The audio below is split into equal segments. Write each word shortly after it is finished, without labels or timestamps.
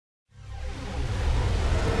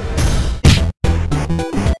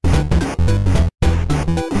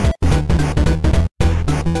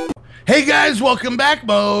Hey guys, welcome back.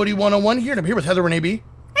 Modi 101 here, and I'm here with Heather Renee B.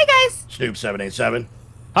 Hey guys. Snoop 787.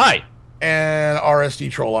 Hi. And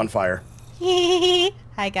RSD Troll on Fire.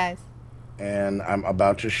 Hi guys. And I'm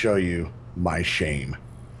about to show you my shame.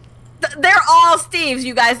 They're all Steves,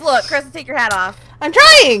 you guys. Look, Christa, take your hat off. I'm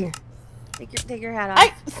trying. Take your hat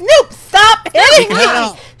off. Snoop, stop hitting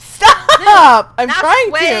me! Stop! I'm trying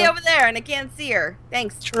to. Way over there, and I can't see her.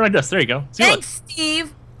 Thanks. Sure, like this. There you go. See, Thanks,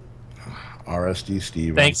 Steve. RSD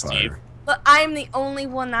Steve Thanks, on Fire. Steve. But I'm the only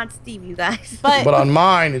one not Steve, you guys. But on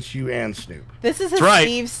mine, it's you and Snoop. This is a right.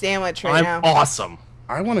 Steve sandwich right I'm now. awesome.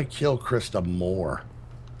 I want to kill Christa more.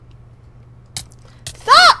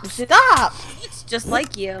 Stop! Stop! It's just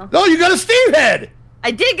like you. No, you got a Steve head! I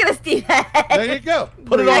did get a Steve head. There you go.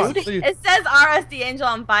 Put it on. So It says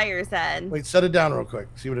RSDAngelOnFire's head. Wait, set it down real quick.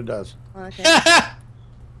 See what it does. Okay.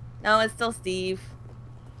 No, it's still Steve.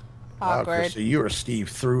 Wow, Awkward. Christa, you are Steve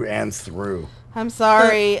through and through. I'm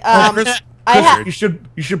sorry. Christa, I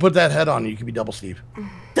you should put that head on. You can be double Steve.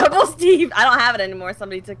 Double Steve. I don't have it anymore.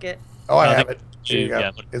 Somebody took it. Oh, I have it. Here you go.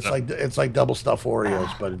 Yeah, It's like double stuffed Oreos,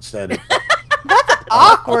 but instead of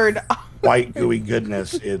awkward. white gooey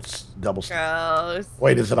goodness, it's double stuffed. Gross.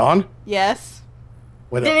 Wait, is it on? Yes.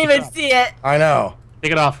 Wait, Didn't even see it. I know.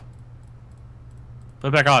 Take it off. Put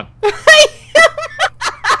it back on.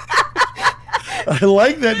 I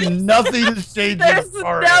like that nothing is changing. There's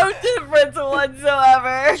no difference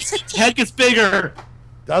whatsoever. Head gets bigger.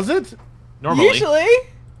 Does it? Normally. Usually.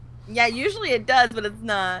 Yeah, usually it does, but it's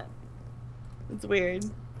not. It's weird.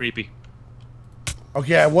 Creepy.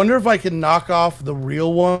 Okay, I wonder if I can knock off the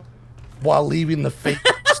real one while leaving the fake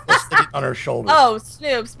still sitting on her shoulder. Oh,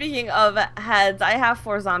 Snoop, speaking of heads, I have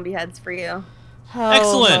 4 zombie heads for you. Oh,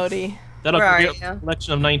 Excellent. Modi. That'll Where are create you? a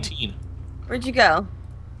collection of 19. Where'd you go?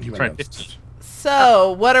 You Try went 15.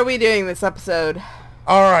 So, what are we doing this episode?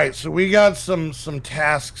 All right, so we got some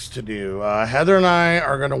tasks to do. Heather and I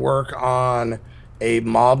are going to work on a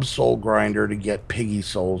mob soul grinder to get piggy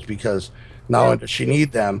souls because not only does she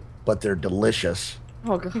need them, but they're delicious.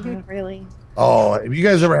 Oh, God, really? Oh, have you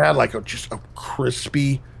guys ever had like just a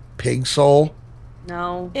crispy pig soul?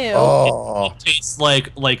 No. Ew. Oh, It tastes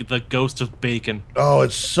like the ghost of bacon. oh,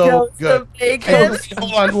 it's so Ghost good. of bacon. And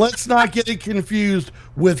hold on, let's not get it confused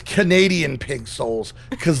with Canadian pig souls,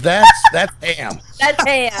 because that's ham. That's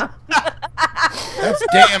ham. That's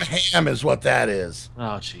damn ham is what that is.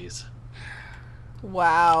 Oh, jeez.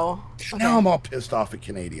 Wow. Now I'm all pissed off at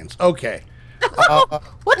Canadians. Okay.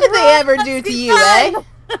 What did they ever do to you, eh?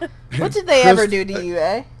 What did they ever do to you,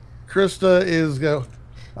 eh? Krista is go.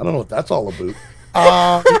 I don't know what that's all about.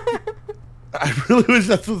 I really wish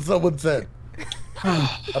that's what someone said.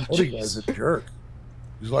 I told you guys a jerk.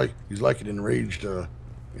 He's like an enraged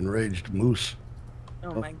moose.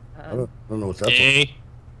 Oh, my I God. don't know what that's. Hey.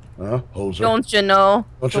 Huh? Hoser. Don't you know?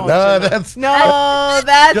 Don't you? Don't No, you know? that's No,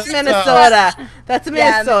 that's Just, Minnesota. That's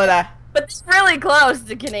Minnesota. But it's really close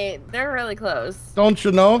to Canadian. They're really close. Don't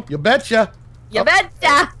you know? You betcha. You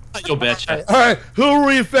betcha. You betcha. All right, who are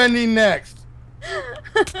we offending next?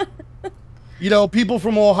 You know, people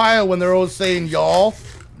from Ohio when they're always saying y'all.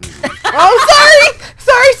 Oh, sorry!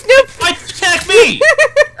 Sorry, Snoop! Why'd you attack me?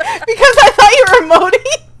 Because I thought you were Modi.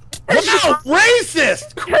 Wow,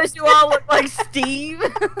 racist! Because you all look like Steve.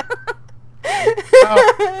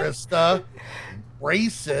 Oh, Krista.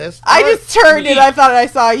 Racist. I All right. just turned and I thought I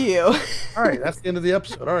saw you. All right, that's the end of the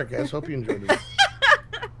episode. All right, guys, hope you enjoyed it.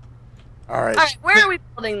 All right. All right, where are we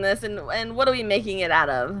building this, and what are we making it out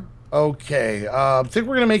of? Okay, I think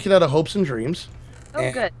we're going to make it out of hopes and dreams. Oh,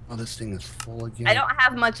 And- good. Oh, this thing is full again. I don't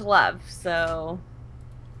have much love, so...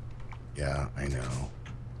 Yeah, I know.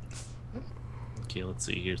 Okay, let's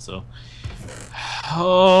see here. So,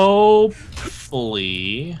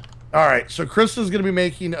 hopefully, All right, so Krista's going to be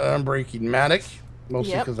making an Unbreaking Matic,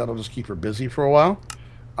 mostly Yep. because that'll just keep her busy for a while.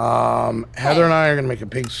 Heather and I are going to make a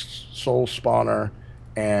pig soul spawner,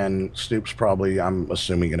 and Snoop's probably, I'm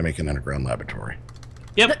assuming, going to make an underground laboratory.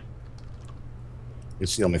 yep.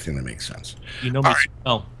 It's the only thing that makes sense. You know me. All right.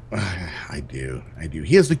 Oh, I do.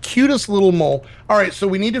 He has the cutest little mole. All right, so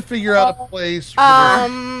we need to figure out a place for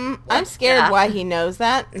I'm scared Yeah. why he knows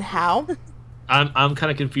that and how. I'm kind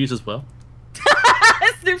of confused as well.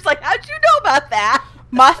 Snoop's like, how'd you know about that?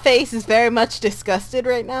 My face is very much disgusted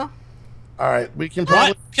right now. All right, we can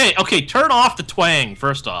probably. What? Okay. Turn off the twang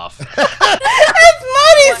first off.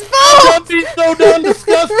 It's Modi's fault! Don't be so done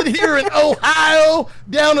disgusted here in Ohio,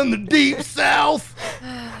 down in the deep south.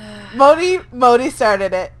 Modi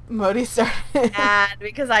started it. Modi started it. Mad,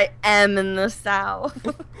 because I am in the South.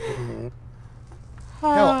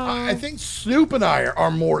 Hell, I think Snoop and I are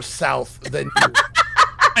more south than you.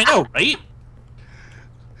 I know, right?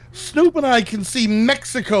 Snoop and I can see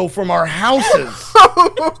Mexico from our houses.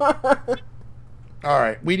 All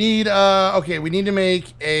right, we need we need to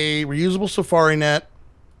make a reusable safari net.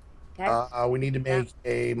 Okay. We need to make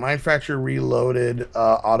a Minefactor Reloaded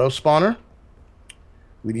auto spawner.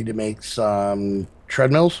 We need to make some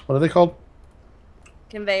treadmills. What are they called?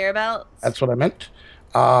 Conveyor belts. That's what I meant.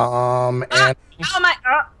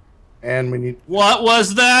 And we need. What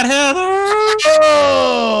was that, Heather?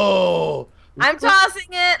 Oh! I'm tossing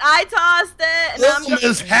it. I tossed it. And I'm This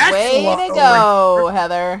is Way to go,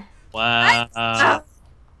 Heather. Wow.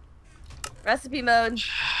 Recipe mode.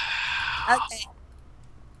 Okay.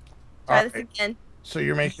 Try this again. So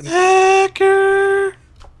you're making. Hacker.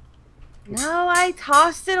 No, I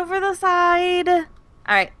tossed it over the side. All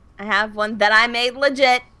right, I have one that I made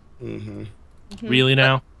legit. Mm-hmm. Really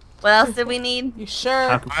now? What else did we need? You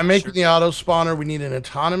sure? I'm making the auto spawner. We need an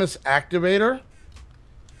autonomous activator.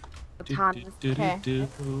 Autonomous. Okay. Okay,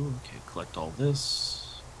 collect all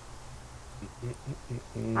this.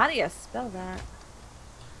 How do you spell that?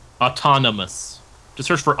 Autonomous. Just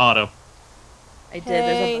search for auto. I did.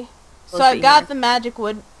 There's Okay. So I've got the magic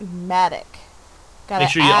wood matic. Gotta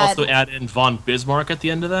Make sure you also add in Von Bismarck at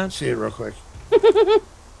the end of that. See it real quick.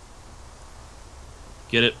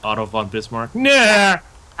 Get it? Auto Von Bismarck? Nah!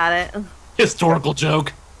 Got it. Historical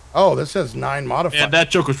joke. Oh, this has 9 modifiers. Yeah, that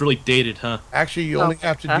joke was really dated, huh? Actually, you only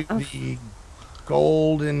have to do the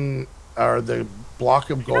gold or the block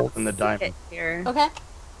of gold and the diamond. Here. Okay.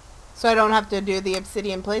 So I don't have to do the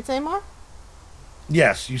obsidian plates anymore?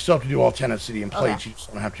 Yes, you still have to do all 10 obsidian plates. Okay. You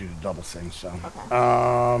just don't have to do the double thing. So,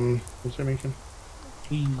 Okay. what's that making?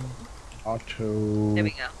 Auto. There we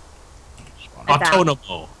go.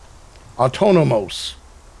 Autonomo. Autonomous.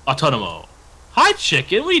 Autonomo. Hi,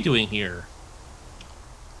 chicken. What are you doing here?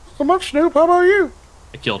 So much, Snoop. How about you?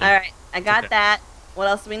 I killed him. All right, I got Okay. that. What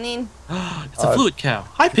else do we need? It's a fluid cow.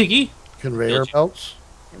 Hi, piggy. Conveyor Gotcha. belts.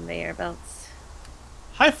 Conveyor belts.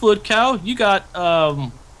 Hi, fluid cow. You got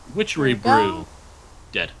witchery There we go. brew.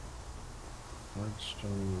 Dead.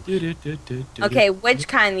 Redstone. Okay, which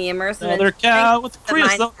kind? The immersive? Another cow with The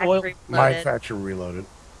creosote Minecraft oil. Reloaded. Minefactor Reloaded.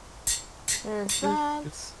 There's that.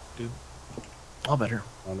 All better.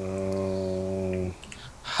 Auto.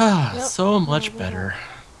 So much better.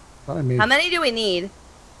 I made- How many do we need?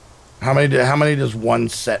 How many does one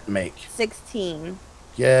set make? 16.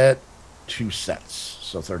 Get 2 sets,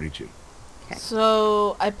 so 32. Okay.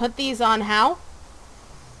 So I put these on how?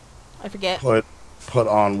 I forget. Put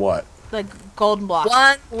on what? Like golden blocks.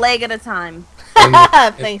 One leg at a time.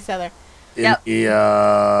 Thanks, Heather. In Yep.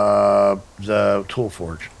 the tool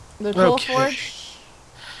forge. The tool Okay. forge.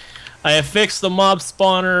 I have fixed the mob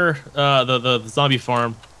spawner, the zombie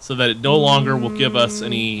farm, so that it no longer will give us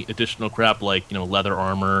any additional crap like, leather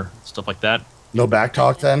armor, stuff like that. No back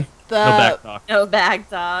talk then? No back talk. No bag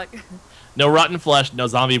talk. No rotten flesh, no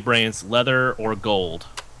zombie brains, leather, or gold.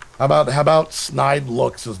 How about snide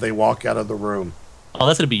looks as they walk out of the room? Oh,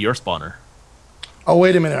 that's going to be your spawner. Oh,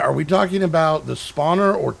 wait a minute. Are we talking about the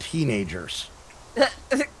spawner or teenagers?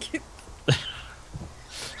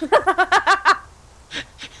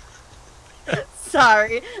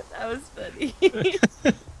 Sorry, that was funny.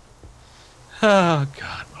 Oh,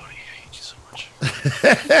 God, Moni, I hate you so much.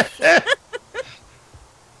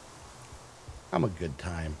 I'm a good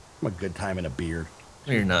time. I'm a good time in a beard.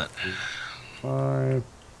 No, you're not. 5,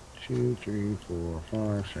 2, 3, 4,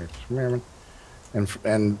 5, 6, 7,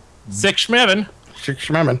 and 6 Schmevin. 6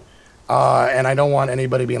 Schmemmen. And I don't want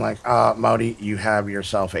anybody being like, Maudy, you have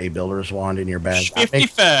yourself a builder's wand in your bag.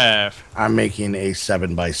 55. I'm making a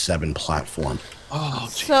 7x7 platform. Oh,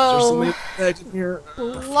 geez, So- there's so many bags in here.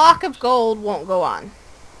 Block of gold won't go on.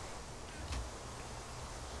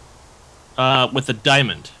 With a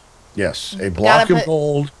diamond. Yes, a block Gotta of put-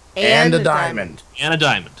 gold and and a a diamond. And a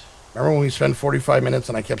diamond. Remember when we spent 45 minutes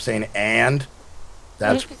and I kept saying and?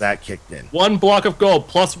 That's that kicked in. 1 block of gold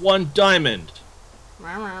plus 1 diamond.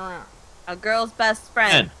 A girl's best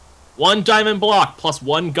friend. And 1 diamond block plus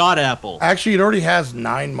 1 god apple. Actually, it already has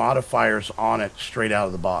 9 modifiers on it straight out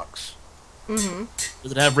of the box. Mm-hmm.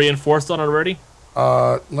 Does it have reinforced on it already?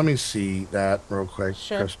 Let me see that real quick,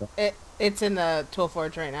 Sure. Christa. It's in the tool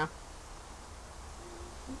forge right now.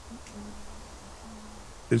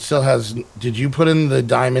 It still has. Did you put in the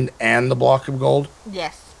diamond and the block of gold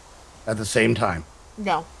Yes. at the same time?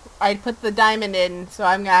 No. I put the diamond in, so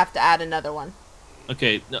I'm gonna have to add another one.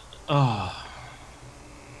 Okay. No, oh.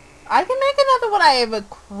 I can make another one. I have a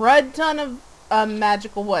crud ton of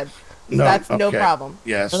magical wood. So that's no okay. problem.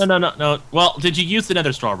 Yes. No. Well, did you use the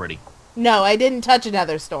nether straw already? No, I didn't touch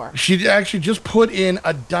another store. She actually just put in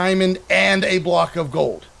a diamond and a block of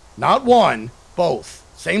gold. Not one, both.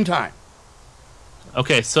 Same time.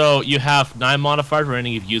 Okay, so you have 9 modifiers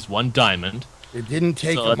remaining. You've used 1 diamond. It didn't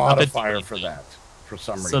take So a it's not modifier for that, for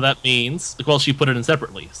some reason. So that means, well, she put it in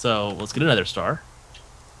separately. So let's get another star.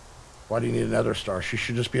 Why do you need another star? She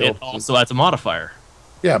should just be It able to... also adds a modifier.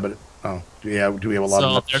 Yeah, but... Oh, do we have a lot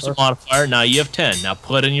of... So there's a modifier. Now you have 10. Now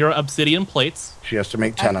put in your obsidian plates. She has to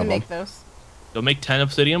make I 10 have of to them. make those. Go make 10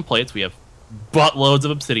 obsidian plates. We have buttloads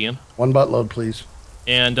of obsidian. 1 buttload, please.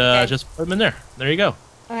 And just put them in there. There you go.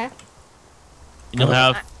 Okay. And you'll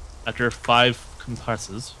have, after 5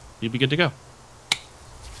 compresses, you'll be good to go.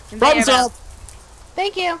 Problem solved!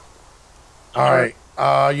 Thank you. All right.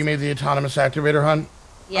 You made the autonomous activator, hun?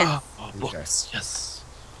 Yes. Oh, books. Yes.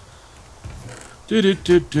 Do. All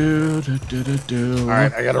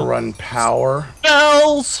right, I got to run power.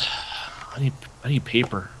 Bells! I need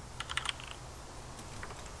paper.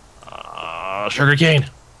 Sugar cane.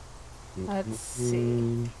 Let's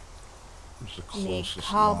see. Where's the Need closest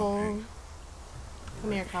cobble. line?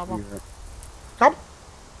 Come here, cobble. Here. Cobble,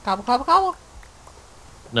 cobble, cobble.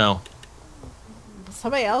 No.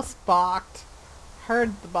 Somebody else balked.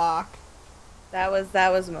 Heard the balk. That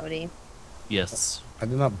was Modi. Yes. I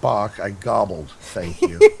did not balk. I gobbled. Thank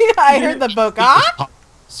you. I heard the bokak.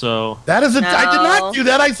 So. That is a... No. I did not do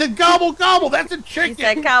that. I said gobble, gobble. That's a He chicken.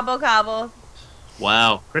 said cobble cobble.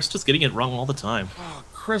 Wow. Krista's getting it wrong all the time. Oh,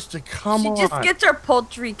 Christa, come She on. just gets her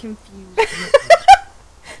poultry confused.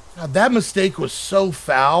 God, that mistake was so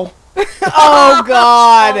foul. Oh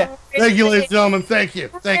God! Thank you, ladies and gentlemen. Thank you.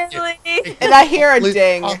 Thank you. Really? And I hear a Please,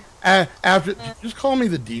 ding. after, did you just call me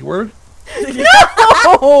the D word?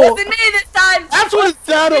 Oh. It's me this time. That's what it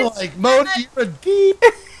sounded like. Modi, you're a D.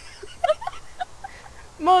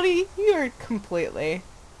 Modi, you're completely.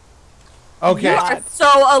 Okay. You are so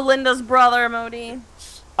Alinda's brother, Modi.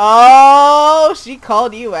 Oh, she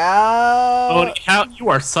called you out. Oh, you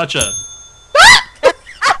are such a.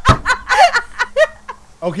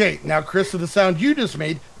 Okay, now, Christa, the sound you just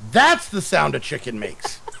made, that's the sound a chicken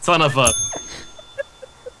makes. Son of a.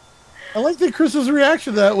 I like that Chris's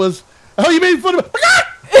reaction to that was, oh, you made fun of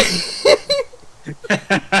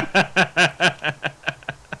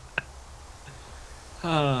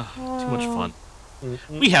Too much fun.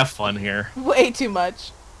 We have fun here. Way too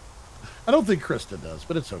much. I don't think Christa does,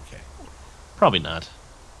 but it's okay. Probably not.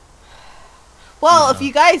 Well, if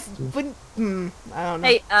you guys wouldn't, I don't know.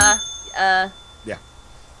 Hey, Yeah.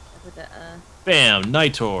 With the, Bam,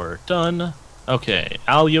 Nitor, done. Okay,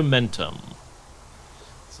 Alumentum.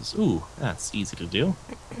 Ooh, that's easy to do.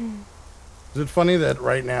 Is it funny that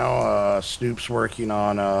right now Snoop's working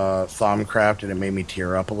on Thumbcraft and it made me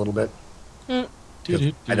tear up a little bit? 'Cause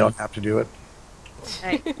I don't have to do it.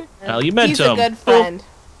 Right. Alumentum. He's a good friend.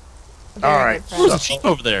 A very All good right. friend. Who's a sheep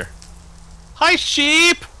over there? Hi,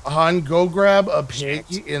 sheep! Han, go grab a pig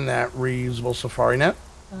in that reusable safari net.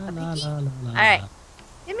 Alright.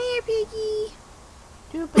 Come here, piggy.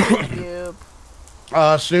 Doop-a-doop.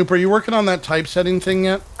 Snoop, are you working on that typesetting thing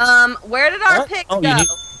yet? Where did our What? pig Oh, go? you need-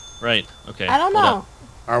 Right, okay. I don't hold know. up.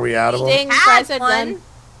 Are we out of them? Ding, Had price are one. done.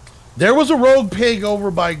 There was a rogue pig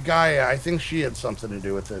over by Gaia. I think she had something to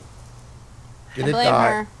do with it. Did I it blame die?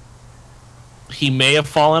 her. He may have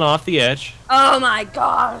fallen off the edge. Oh my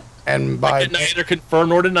god. And I by can neither confirm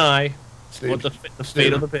nor deny Snoop, what the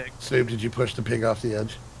fate of the pig. Snoop, did you push the pig off the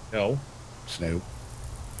edge? No, Snoop.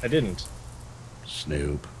 I didn't.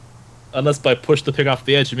 Snoop. Unless by push the pig off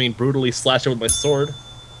the edge, you mean brutally slash it with my sword.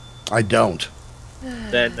 I don't.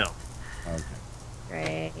 Then no. Okay.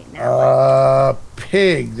 Great. Now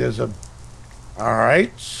Pig. There's a...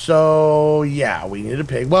 Alright, so... Yeah, we need a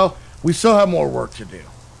pig. Well, we still have more work to do.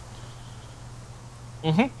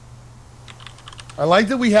 Mm-hmm. I like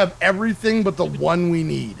that we have everything but the one we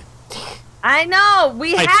need. I know.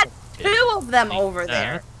 We I- had 2 of them over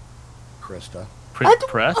there. Krista. Print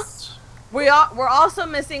press. We're also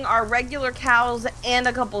missing our regular cows and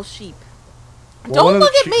a couple sheep. Well, one Don't of the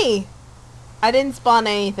look at sheep- me. I didn't spawn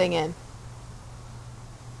anything in.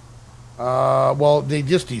 Well, they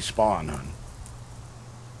just despawn, hon.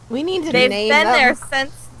 We need to They've name been them. there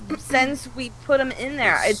since we put them in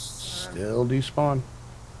there. It's Still despawn.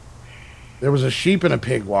 There was a sheep and a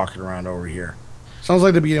pig walking around over here. Sounds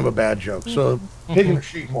like the beginning of a bad joke. So, pig and a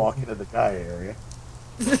sheep walking to the Gaia area.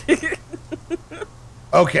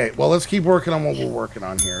 Okay, well, let's keep working on what we're working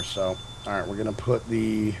on here. So, all right, we're going to put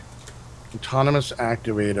the autonomous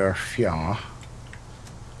activator. Yeah.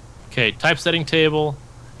 Okay, typesetting table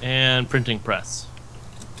and printing press.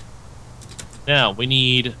 Now we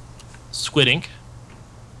need squid ink.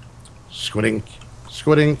 Squid ink.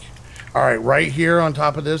 Squid ink. All right, right here on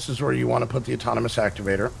top of this is where you want to put the autonomous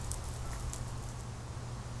activator.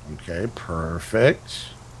 Okay, perfect.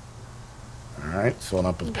 All right, filling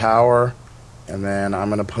up with power. And then I'm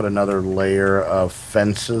going to put another layer of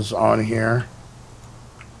fences on here.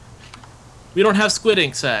 We don't have squid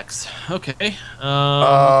ink sacks. Okay.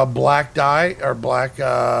 Black dye or black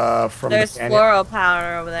from There's the canyon. floral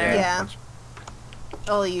powder over there. Yeah.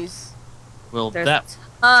 I'll use. Well, There's that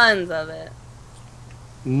tons of it.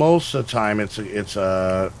 Most of the time, it's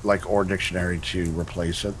like Ore Dictionary to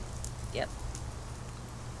replace it. Yep.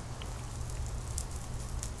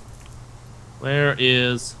 Where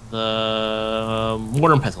is the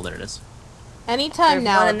mortar and pestle? There it is. Anytime There's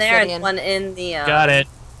now. one in there and Obsidian. one in the. Got it.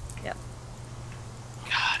 Yep.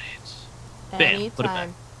 Got it. Bam. Put it back.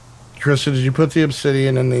 Anytime. Christa, did you put the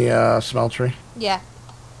obsidian in the smeltery? Yeah.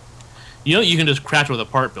 You know you can just craft it with a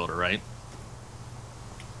part builder, right?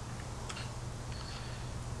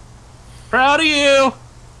 Proud of you.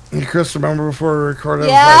 Hey, Chris, remember before we recorded?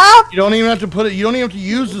 Yeah. I was like, you don't even have to put it. You don't even have to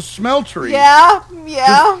use the smeltery. Yeah.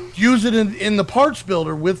 Yeah. Just use it in the parts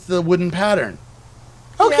builder with the wooden pattern.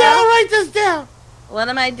 Okay, Yeah. I'll write this down. What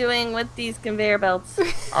am I doing with these conveyor belts?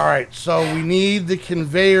 All right, so we need the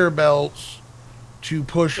conveyor belts to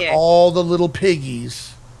push Here. all the little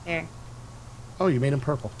piggies. Here. Oh, you made them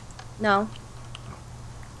purple. No.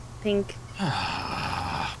 Pink.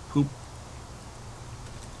 Poop.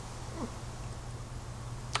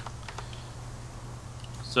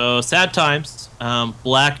 So sad times.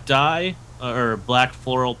 Black dye or black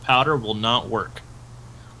floral powder will not work.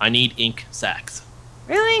 I need ink sacks.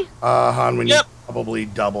 Really? Han, we need Yep. probably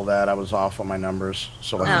double that. I was off on my numbers.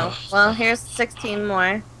 So Oh. Well, here's 16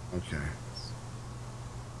 more. okay.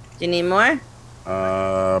 Do you need more?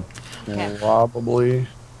 Okay. Probably.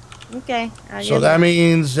 Okay. I'll So give that you-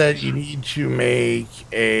 means that you need to make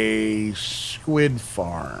a squid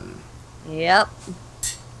farm. Yep.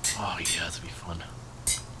 Oh yeah, that'd be fun.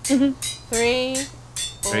 3,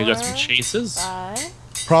 4, There you got some chases. 5,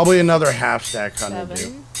 Probably another half stack hun will do.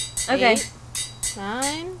 7, Okay. 8,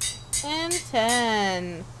 9, and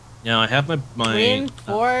 10. Now I have my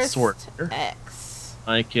Reinforced sword here. X.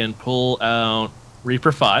 I can pull out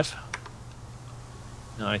Reaper 5.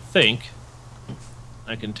 Now I think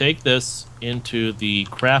I can take this into the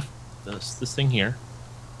craft this thing here.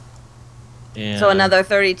 And So another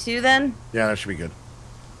 32 then? Yeah, that should be good.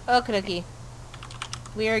 Okie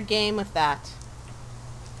We are game with that.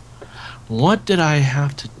 what did I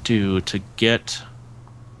have to do to get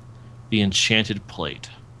the enchanted plate?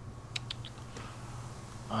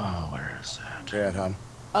 Oh, where is that? Yeah, hun.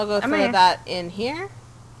 I'll go I'm throw here. that in here.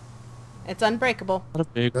 It's unbreakable. What a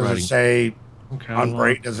big Does writing. it say Okay,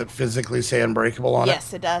 unbreak? Does it physically say unbreakable on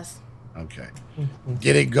Yes, it does. it? Okay.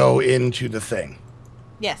 Did it go into the thing?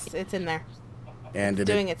 Yes, it's in there. And did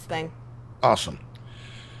Doing it? its thing. Awesome.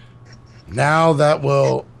 Now that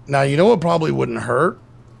will. Now you know what probably wouldn't hurt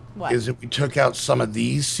What? is if we took out some of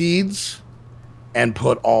these seeds and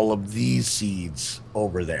put all of these seeds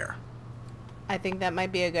over there. I think that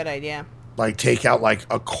might be a good idea. Like take out like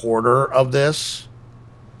a quarter of this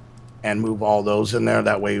and move all those in there.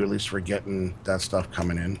 That way at least we're getting that stuff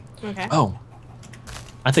coming in. Okay. Oh,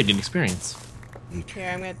 I think an experience. Okay. Here,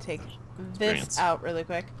 I'm going to take this Experience. out really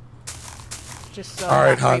quick. Just so All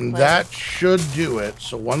right, that hon. replays. That should do it.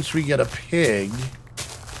 So once we get a pig,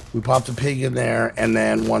 we pop the pig in there, and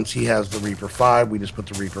then once he has the Reaper 5, we just put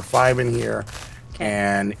the Reaper 5 in here,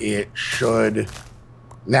 and it should.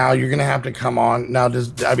 Now you're gonna have to come on. Now,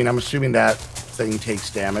 I'm assuming that thing takes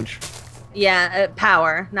damage, Yeah,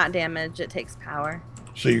 power, not damage. It takes power.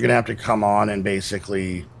 so you're gonna have to come on and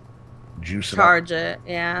basically juice it up. Charge it,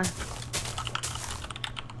 yeah.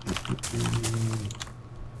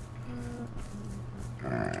 All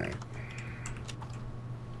right.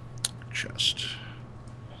 Just.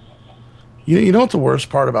 You know what the worst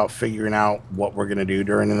part about figuring out what we're gonna do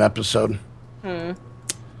during an episode?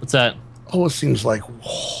 What's that? Oh, it seems like a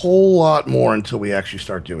whole lot more until we actually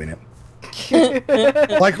start doing it.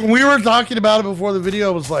 Like when we were talking about it before the video,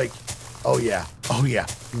 it was like, oh yeah,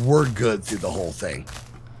 we're good through the whole thing.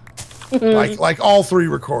 like all 3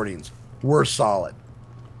 recordings, we're solid.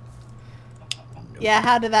 Yeah,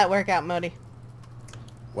 how did that work out, Modi?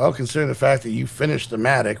 Well, considering the fact that you finished the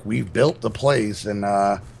Matic, we've built the place, and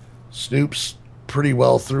Snoop's pretty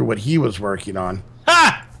well through what he was working on.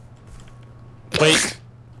 Ha! Wait.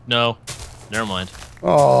 No. Never mind.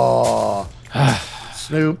 Oh,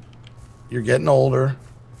 Snoop, you're getting older.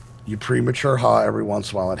 You premature ha every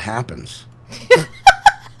once in a while. It happens.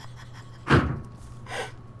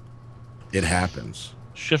 It happens.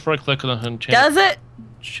 Shift right click on the enchant. Does it?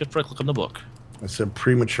 Shift right click on the book. I said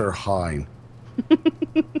premature high.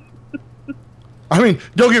 I mean,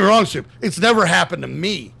 don't get me wrong, Snoop. It's never happened to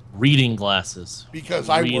me Reading glasses. because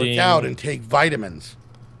I work Reading. out and take vitamins.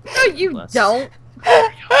 No, you Less. don't.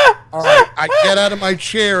 All right, I get out of my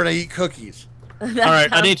chair and I eat cookies. All right,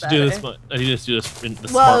 I need to do this. I need to do this in the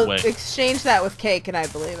smart way. Exchange that with cake, and I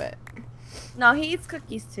believe it. No, he eats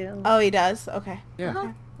cookies too. Oh, he does. Okay.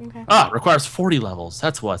 Yeah. Okay. Ah, requires 40 levels.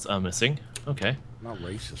 That's what's missing. Okay. Not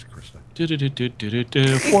racist, Christa.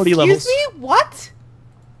 40 levels. Excuse me? What?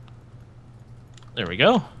 There we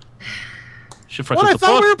go. Shift right What? I to the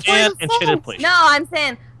thought we were book playing and the enchanted songs. place. No, I'm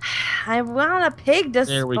saying I want a pig to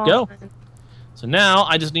There we spawn. go. So now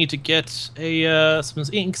I just need to get a some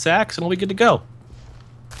ink sacks and we'll be good to go.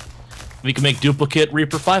 We can make duplicate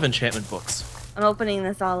Reaper 5 enchantment books. I'm opening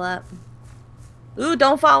this all up. Ooh,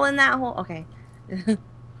 don't fall in that hole. Okay.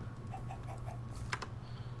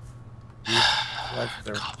 Like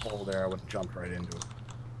there's a hole there, I would have jumped right into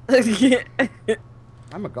it.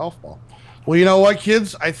 I'm a golf ball. Well, you know what,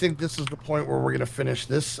 kids? I think this is the point where we're going to finish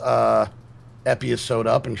this episode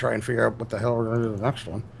up and try and figure out what the hell we're going to do the next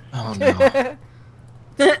one. Oh, no.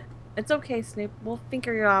 It's okay, Snoop. We'll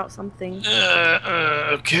figure out something.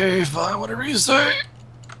 Okay, fine. Whatever you say.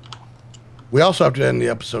 We also have to end the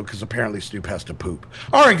episode because apparently Snoop has to poop.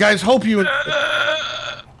 All right, guys. Hope you...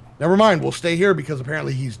 Never mind. We'll stay here because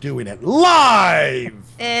apparently he's doing it live.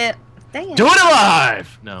 Dang it. Doing it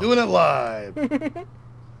live! No. Doing it live.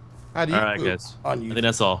 How do you All right, poop guys. on I YouTube? think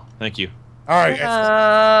that's all. Thank you. All right,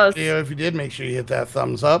 guys. Yes. If you did, make sure you hit that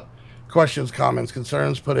thumbs up. Questions, comments,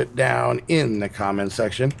 concerns, put it down in the comment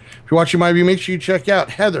section. If you're watching my view, make sure you check out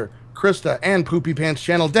Heather, Christa, and Poopy Pants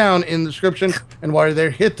channel down in the description. And while you're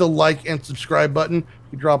there, hit the like and subscribe button.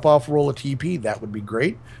 If you drop off a roll of TP, that would be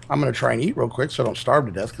great. I'm going to try and eat real quick so I don't starve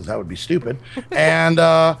to death because that would be stupid. And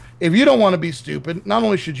if you don't want to be stupid, not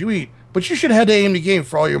only should you eat, but you should head to AMD Game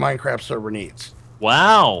for all your Minecraft server needs.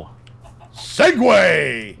 Wow.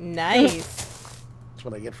 Segway! Nice. That's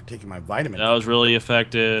what I get for taking my vitamin. That was really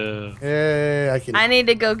effective. Yeah, I can. I need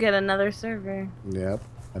to go get another server. Yep.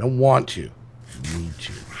 I don't want to. Need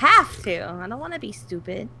to. Have to. I don't want to be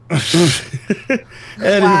stupid.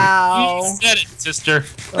 Anyway, Wow. You said it, sister.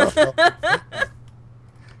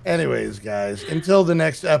 anyways, guys, until the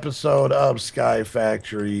next episode of Sky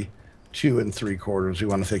Factory 2 3/4, we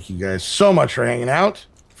want to thank you guys so much for hanging out.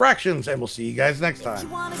 Fractions, and we'll see you guys next time.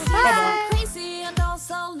 Bye. Crazy and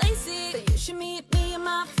also lazy, but you should meet me and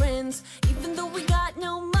my friends. Even though we got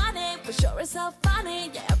no money, we're sure as hell funny.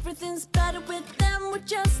 Yeah, everything's better with them. We're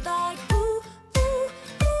just like ooh, ooh,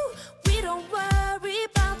 ooh. We don't worry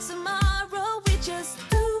about tomorrow.